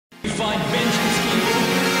find vengeance in you.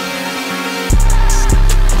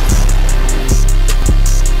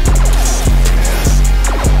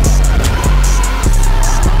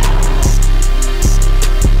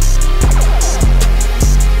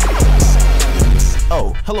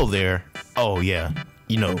 Oh, hello there. Oh yeah,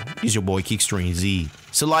 you know, it's your boy ExtremeZists.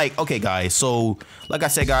 So like, okay guys, so like I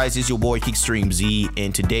said guys, it's your boy ExtremeZists,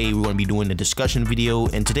 and today we're going to be doing a discussion video,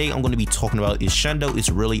 and today I'm going to be talking about is Shindo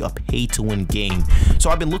is really a pay-to-win game. So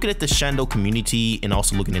I've been looking at the Shindo community and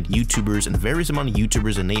also looking at YouTubers and various amount of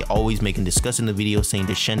YouTubers, and they always making discussing the video saying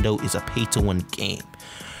that Shindo is a pay-to-win game.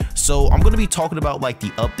 So I'm going to be talking about like the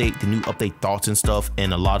update, the new update thoughts and stuff,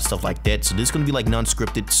 and a lot of stuff like that. So this is going to be like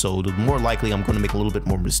non-scripted, so the more likely I'm going to make a little bit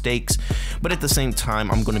more mistakes, but at the same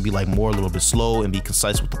time I'm going to be like more a little bit slow and be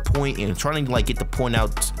concise with the point and trying to like get the point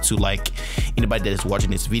out to like anybody that is watching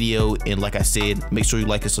this video. And like I said, make sure you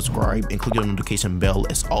like and subscribe and click the notification bell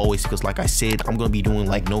as always, because like I said, I'm going to be doing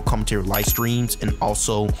like no commentary live streams and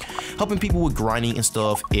also helping people with grinding and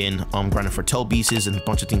stuff, and grinding for tail beasts and a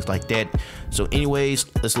bunch of things like that. So anyways,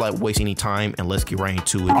 let's not waste any time and let's get right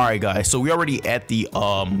into it. All right guys, so we already at the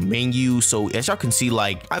menu. So as y'all can see,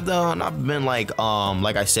 like I've been like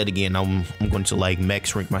I said again, I'm going to like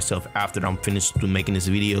max rank myself after I'm finished making this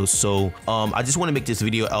video. So I just want to make this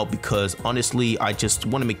video out because honestly I just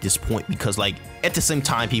want to make this point, because like at the same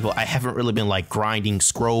time people, I haven't really been like grinding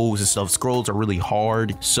scrolls and stuff. Scrolls are really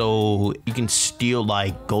hard, so you can still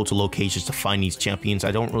like go to locations to find these champions.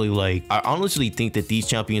 I don't really like, I honestly think that these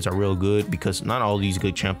champions are real good, because not all these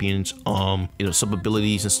good champions you know, sub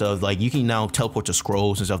abilities and stuff, like you can now teleport to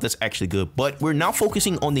scrolls and stuff. That's actually good, but we're now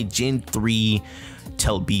focusing on the Gen 3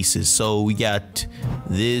 tail beasts. So we got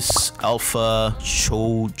this alpha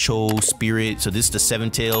cho spirit, so this is the 7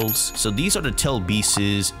 tails. So these are the tail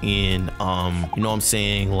beasts, and you know what I'm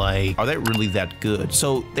saying, like are they really that good?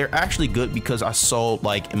 So they're actually good, because I saw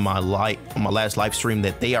like in my last live stream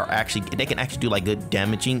that they can actually do like good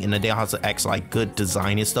damaging, and then they also actually like good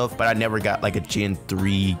design and stuff. But I never got like a Gen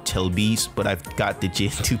 3 tail beast, but I've got the Gen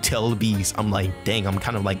 2 tail beast. I'm like, dang, I'm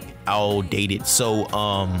kind of like outdated. So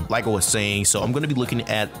like I was saying, so I'm gonna be looking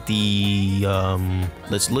at the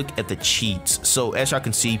let's look at the cheats. So as y'all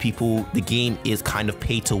can see people, the game is kind of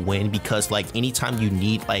pay to win, because like anytime you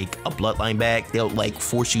need like a bloodline bag, they'll like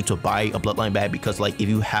force you to buy a bloodline bag, because like if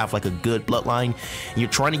you have like a good bloodline and you're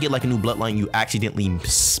trying to get like a new bloodline, you accidentally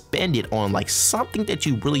spend it on like something that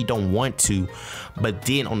you really don't want to, but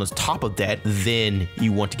then on the top of that, then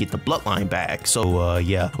you want to get the bloodline bag. So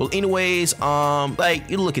yeah, well anyways, like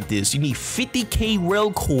you look at this, you need 50k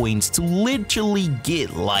rel coins to literally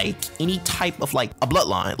get like any type of like a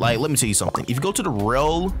bloodline. Like let me tell you something, if you go to the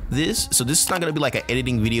rel so this is not gonna be like an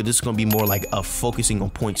editing video, this is gonna be more like a focusing on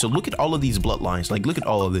points. So look at all of these bloodlines, like look at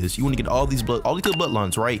all of this. You want to get all these good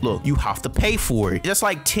bloodlines, right? Look, you have to pay for it. That's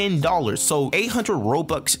like $10. So 800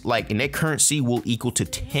 robux like in that currency will equal to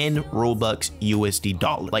 10 robux USD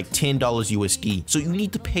dollar, like $10 USD. So you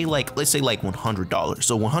need to pay like, let's say like $100.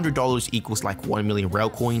 So $100 equals like 1 million rel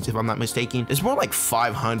coins if I'm not mistaken. It's more like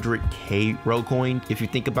 500k rel coin if you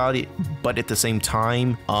think about it, but at the same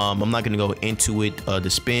time I'm not gonna go into it. The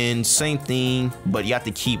spins, same thing, but you have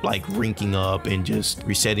to keep like ranking up and just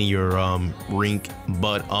resetting your rank.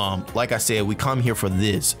 But like I said, we come here for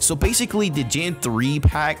this. So basically the Gen 3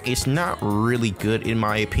 pack is not really good in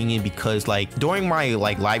my opinion, because like during my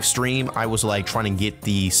like live stream I was like trying to get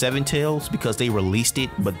the 7 tails because they released it,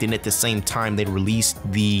 but then at the same time they released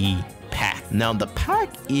the pack. Now the pack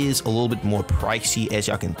is a little bit more pricey, as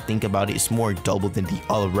y'all can think about it. It's more double than the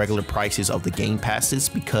other regular prices of the game passes,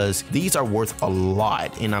 because these are worth a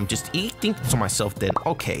lot, and I'm just thinking to myself that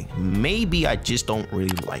okay, maybe I just don't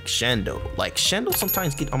really like Shindo. Like Shindo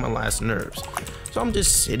sometimes get on my last nerves. So I'm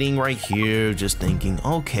just sitting right here just thinking,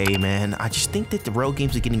 okay man, I just think that the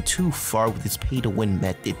RELLGAMES are getting too far with this pay to win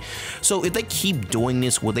method. So if they keep doing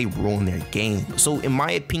this, will they ruin their game? So in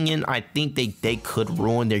my opinion, I think they could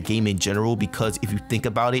ruin their game in general, because if you think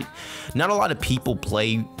about it, not a lot of people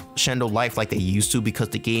play Shindo Life like they used to, because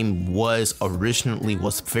the game was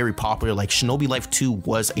very popular. Like Shinobi Life 2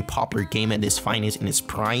 was a popular game at its finest in its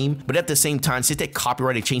prime, but at the same time, since that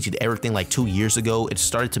copyright changed everything like 2 years ago, it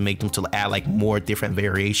started to make them to add like more different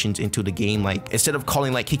variations into the game. Like instead of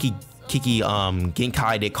calling like Kiki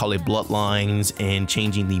Genkai, they call it Bloodlines, and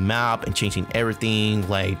changing the map and changing everything,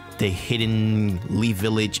 like the hidden Leaf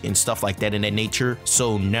Village and stuff like that in that nature.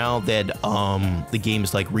 So now that the game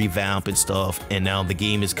is like revamped and stuff, and now the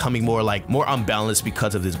game is coming more unbalanced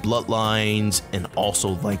because of this Bloodlines and also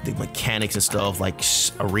like the mechanics and stuff like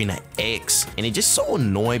Arena X, and it's just so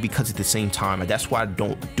annoying because at the same time, that's why I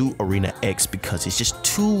don't do Arena X, because it's just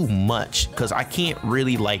too much, because I can't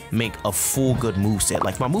really like make a full good moveset.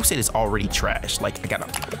 Like my moveset is already trash. Like I got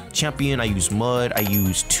a champion, I use mud, I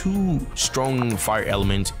use 2 strong fire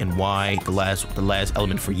elements and Y, the last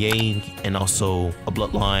element for Yang, and also a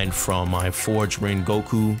bloodline from my Forge Rin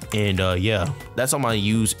Goku, and yeah, that's all I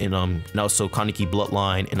use, and also Kaneki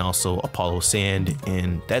bloodline, and also Apollo Sand,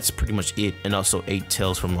 and that's pretty much it, and also 8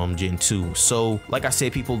 Tails from Gen 2. So like I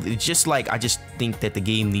said, people, it's just like I just think that the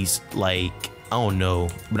game needs, like, I don't know,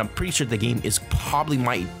 but I'm pretty sure the game is probably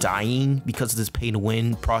dying because of this pay to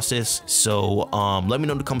win process. So let me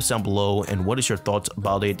know in the comments down below, and what is your thoughts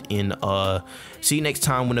about it. And see you next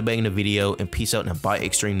time when I'm back in the video, and peace out, and bye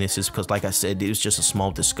ExtremeZists, because like I said, it was just a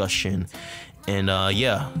small discussion. And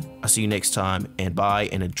yeah, I'll see you next time, and bye,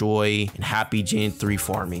 and enjoy, and happy Gen 3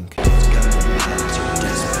 farming.